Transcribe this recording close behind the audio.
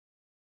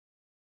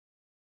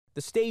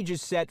The stage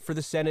is set for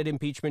the Senate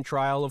impeachment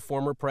trial of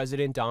former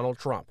President Donald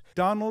Trump.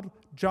 Donald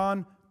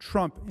John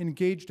Trump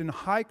engaged in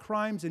high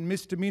crimes and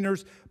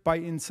misdemeanors by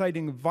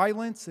inciting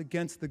violence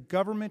against the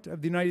government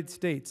of the United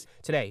States.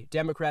 Today,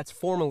 Democrats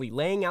formally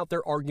laying out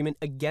their argument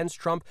against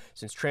Trump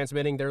since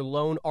transmitting their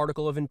lone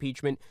article of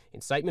impeachment,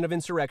 incitement of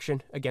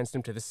insurrection, against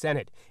him to the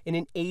Senate. In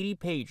an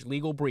 80-page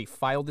legal brief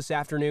filed this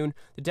afternoon,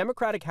 the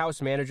Democratic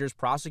House managers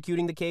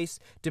prosecuting the case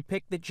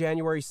depict the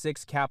January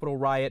 6th Capitol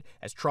riot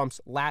as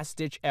Trump's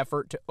last-ditch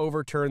effort to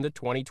overturn the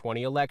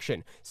 2020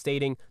 election,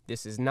 stating,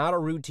 "This is not a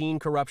routine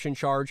corruption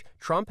charge.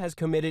 Trump has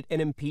committed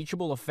an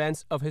impeachable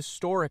offense of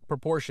historic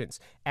proportions,"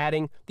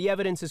 adding, "The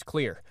evidence is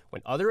clear.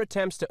 When other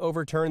attempts to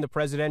overturn the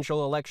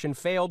presidential election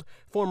failed,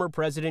 former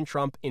President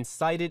Trump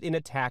incited an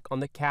attack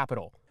on the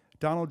Capitol."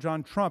 Donald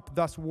John Trump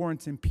thus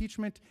warrants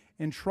impeachment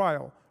and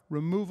trial,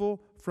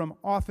 removal from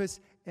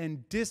office,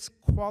 and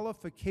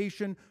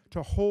disqualification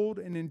to hold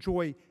and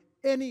enjoy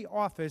any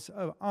office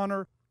of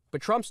honor.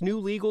 But Trump's new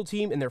legal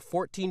team in their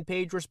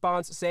 14-page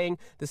response saying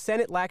the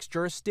Senate lacks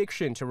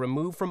jurisdiction to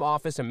remove from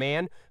office a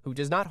man who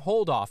does not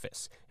hold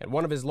office, and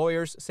one of his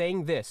lawyers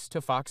saying this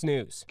to Fox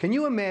News. Can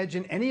you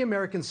imagine any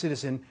American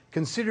citizen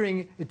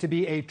considering it to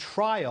be a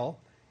trial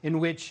in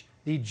which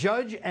the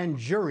judge and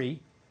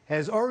jury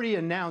has already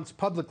announced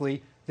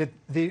publicly that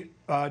the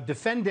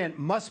defendant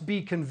must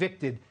be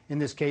convicted in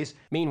this case?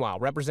 Meanwhile,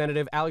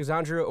 Representative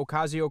Alexandria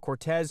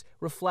Ocasio-Cortez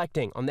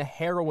reflecting on the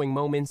harrowing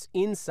moments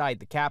inside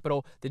the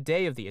Capitol the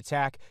day of the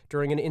attack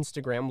during an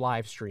Instagram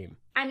live stream.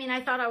 I mean,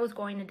 I thought I was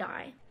going to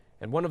die.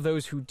 And one of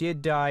those who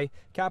did die,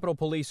 Capitol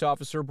Police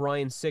Officer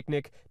Brian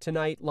Sicknick,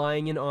 tonight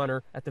lying in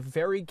honor at the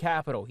very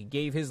Capitol he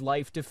gave his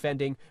life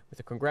defending with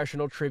a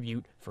congressional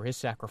tribute for his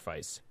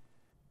sacrifice.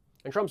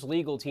 And Trump's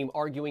legal team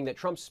arguing that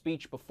Trump's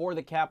speech before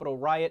the Capitol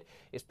riot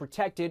is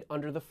protected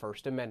under the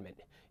First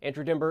Amendment.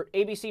 Andrew Dimbert,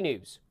 ABC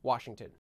News, Washington.